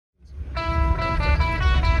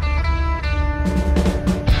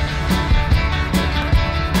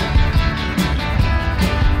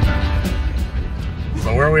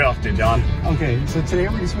John. Okay, so today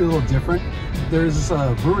we're just gonna be a little different. There's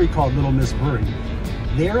a brewery called Little Miss Brewery.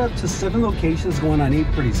 They're up to 7 locations, going on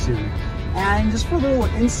 8 pretty soon. And just for a little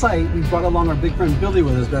insight, we brought along our big friend Billy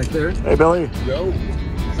with us back there. Hey, Billy. Yo.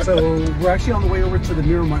 So we're actually on the way over to the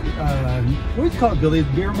Miramar, what do you call it, Billy?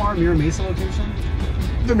 Mira Mesa location?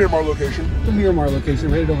 The Miramar location. The Miramar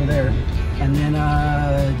location, right over there. And then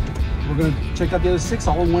we're gonna check out the other 6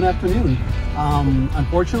 all in one afternoon.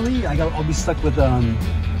 Unfortunately, I'll be stuck with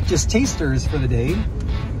just tasters for the day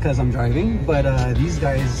because I'm driving, but these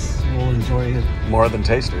guys will enjoy it. More than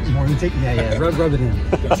tasters. More than tasters, yeah. Rub it in.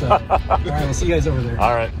 So, all right, we'll see you guys over there.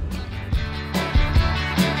 All right.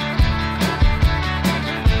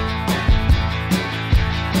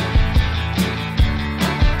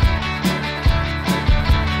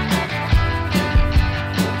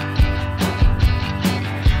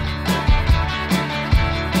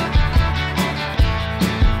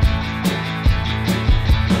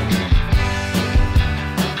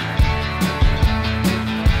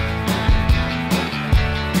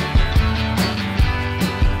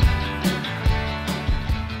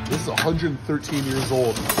 This is 113 years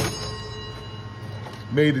old.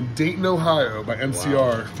 Made in Dayton, Ohio by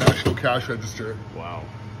NCR, National Cash Register. Wow.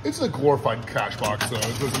 It's a glorified cash box though.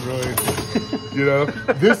 It doesn't really, you know.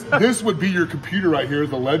 This would be your computer right here,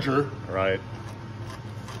 the ledger. Right.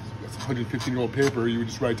 It's 115-year-old paper. You would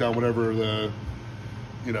just write down whatever the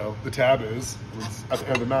tab is. It's at the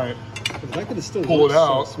end of the night. The fact that it still Pull it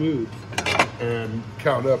out. so smooth. And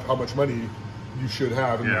count up how much money you should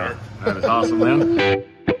have in there. That is awesome, man.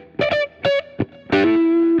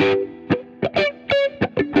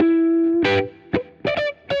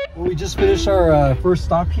 Well, we just finished our first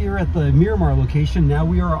stop here at the Miramar location. Now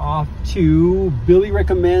we are off to Billy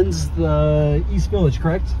recommends the East Village,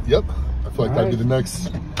 correct? Yep. I feel like that'd be the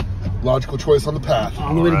next logical choice on the path.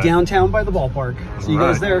 On the way to downtown by the ballpark. See you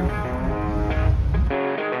guys there.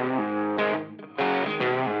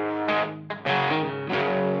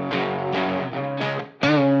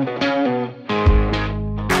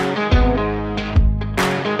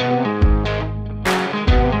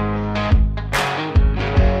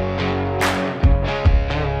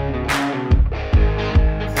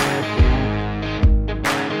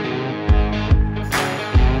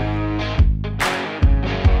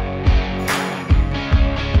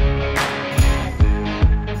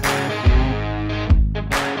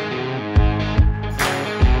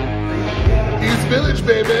 Village,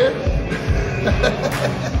 baby.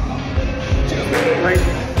 Right.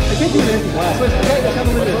 I can't do an empty glass. Let's have a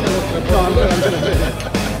little bit. No, I'm good.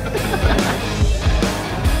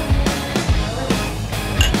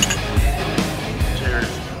 Cheers.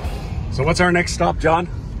 So what's our next stop, John?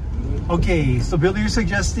 Okay, so Billy, you're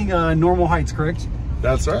suggesting Normal Heights, correct?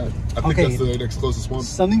 That's right. I think that's the next closest one.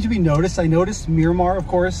 Something to be noticed. I noticed Miramar, of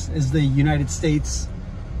course, is the United States.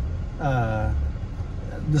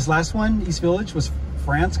 This last one, East Village, was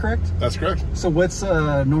France, correct? That's correct. So what's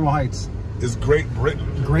Normal Heights? Is Great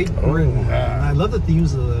Britain. Great Britain. And I love that they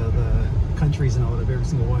use the countries and all of every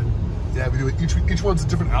single one. Yeah, we do it. Each one's a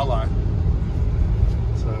different ally.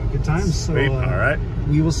 So good times. Sweet. So, all right.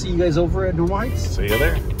 We will see you guys over at Normal Heights. See you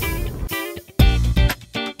there.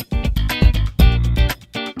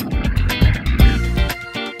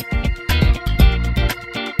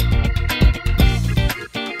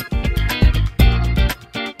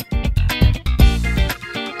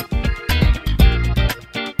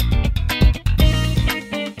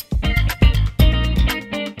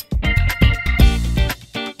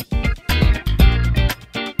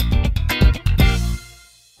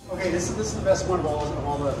 This is the best one of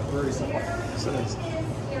all the breweries so far. So it's,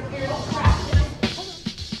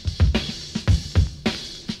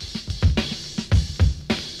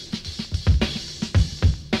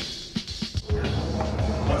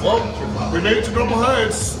 Well, we made it to Normal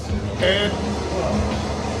Heights, and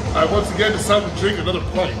I once again decided to drink another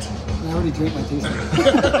pint. I already drank my taster.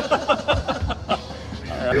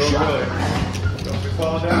 Don't be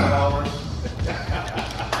falling down, Howard.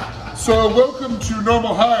 So welcome to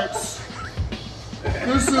Normal Heights.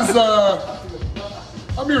 This is,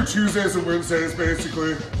 I'm here Tuesdays and Wednesdays,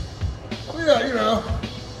 basically. Well, yeah, you know,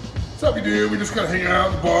 that's what we do. We just kind of hang out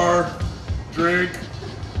at the bar, drink.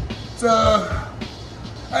 It's,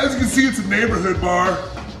 as you can see, it's a neighborhood bar.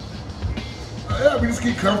 Yeah, we just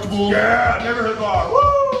get comfortable. Yeah, neighborhood bar.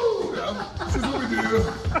 Woo! Yeah, this is what we do.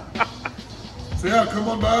 So yeah, come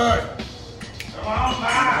on by. Come on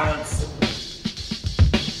by.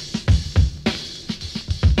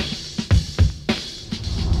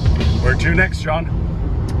 Where to next, John?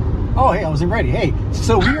 Oh, hey, I wasn't ready. Hey,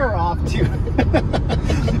 so we are off to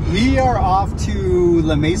We are off to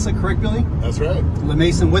La Mesa, correct, Billy? That's right. La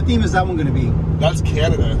Mesa. What theme is that one going to be? That's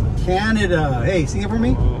Canada. Canada. Hey, sing it for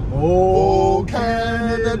me. Oh,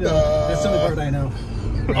 Canada. That's the only part I know.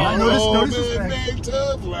 Notice this fact.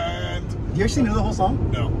 Native land. Do you actually know the whole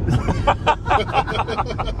song? No.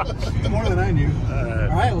 More than I knew.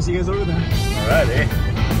 All right, we'll see you guys over there. All right, eh?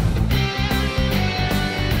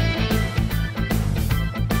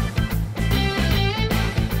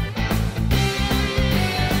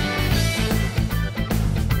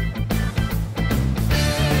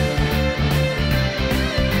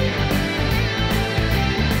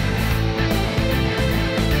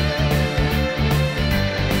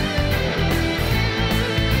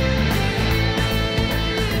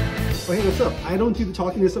 Oh, hey, what's up? I don't do the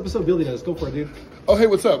talking this episode. Billy does. Go for it, dude. Oh, hey,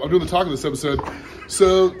 what's up? I'm doing the talking this episode.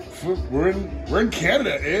 So we're in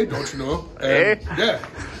Canada, eh? Don't you know? And, yeah.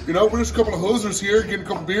 You know, we're just a couple of hosers here, getting a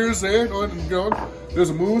couple beers, eh? Going. There's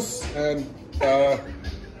a moose, and yeah.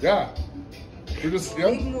 We're just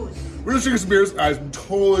drinking some beers. I'm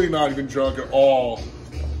totally not even drunk at all.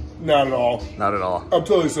 Not at all. Not at all. I'm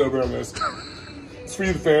totally sober on this. It's for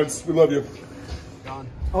you, the fans. We love you.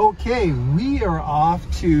 Okay, we are off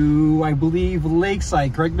to, I believe,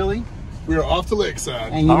 Lakeside, correct, Billy? We are off to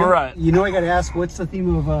Lakeside. And All right. You know I got to ask, what's the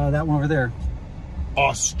theme of that one over there?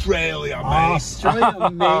 Australia, mate. Australia,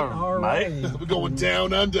 mate. All right. We're going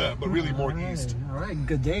down under, but really more east. All right,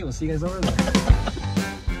 good day. We'll see you guys over there.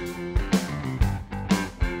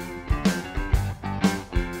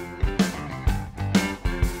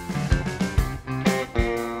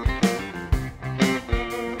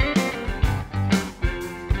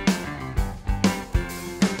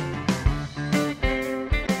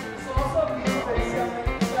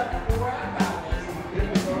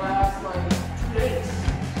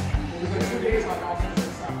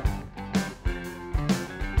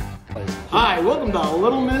 Hi, welcome to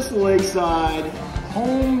Little Miss Lakeside,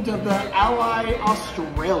 home to the Ally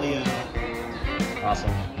Australia.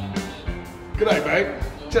 Awesome. Good night, mate.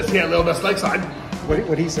 Just here at Little Miss Lakeside.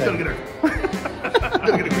 What he said? Gonna get her.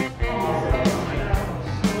 Gonna get her.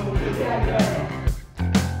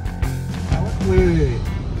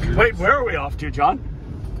 Wait. Wait, where are we off to, John?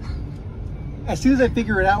 As soon as I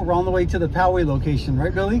figure it out, we're on the way to the Poway location,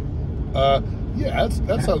 right, Billy? Yeah,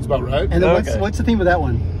 that sounds about right. And then Okay. what's the theme of that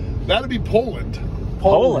one? That'd be Poland.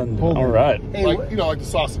 Poland. All right. Hey, Like, like the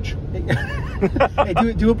sausage. hey,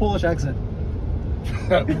 do a Polish accent.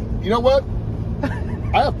 You know what?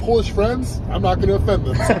 I have Polish friends. I'm not going to offend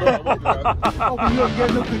them. So don't worry about that. Oh, but you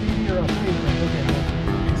have no clue you're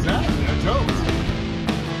okay. Exactly. I don't.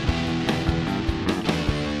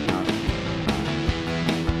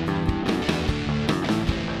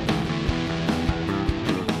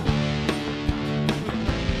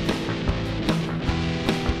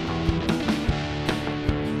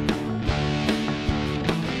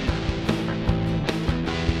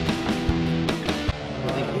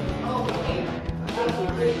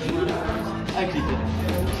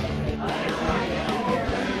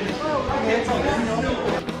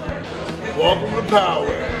 Welcome to Power.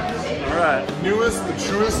 All right. Newest, the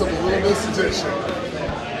truest of the Little Miss edition.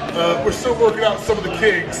 We're still working out some of the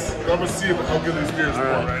kinks. I'm gonna see how good these beers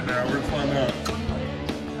are right now. We're gonna find out.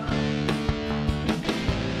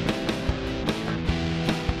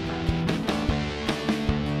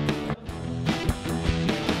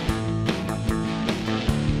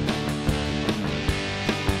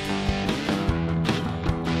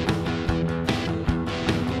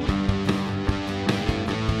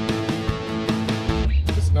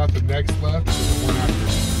 It's not the next left, it's the one after.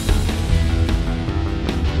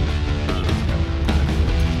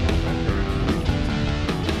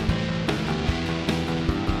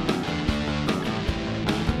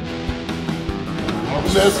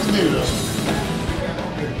 Mesquita.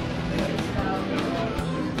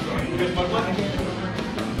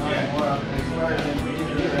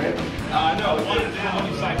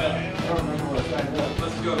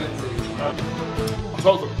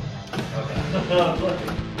 Totally.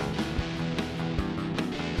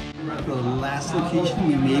 The last location,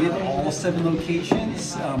 we made it all 7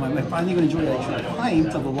 locations. I'm finally going to enjoy actually a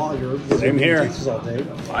pint of the lager. Same here. Texas all day.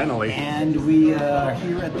 Finally. And we are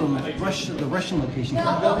here at the Russian location.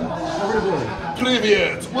 Over to Billy.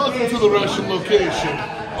 Привет! Welcome to the Russian location.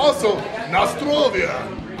 Also, Nostrovia.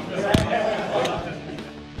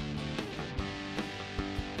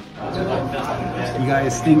 You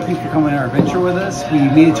guys, thank you for coming on our adventure with us. We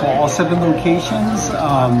made it to all 7 locations.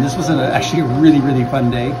 This was actually a really, really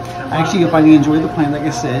fun day. I actually finally enjoyed the plan, like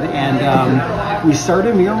I said, and we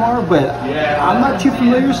started in Miramar, but I'm not too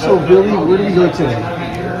familiar, so Billy, where do we go today?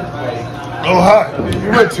 Oh, hi. We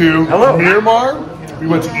went to Miramar, We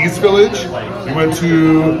went to East Village. We went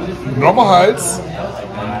to Normal Heights.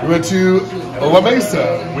 We went to La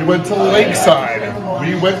Mesa. We went to Lakeside.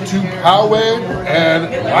 We went to Poway.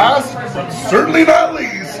 And last, but certainly not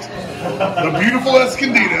least, the beautiful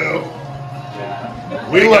Escondido.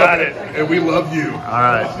 We love it. And we love you. All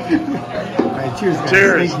right. All right, cheers, guys.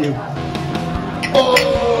 Cheers. Thank you.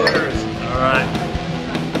 Oh. Cheers. All right.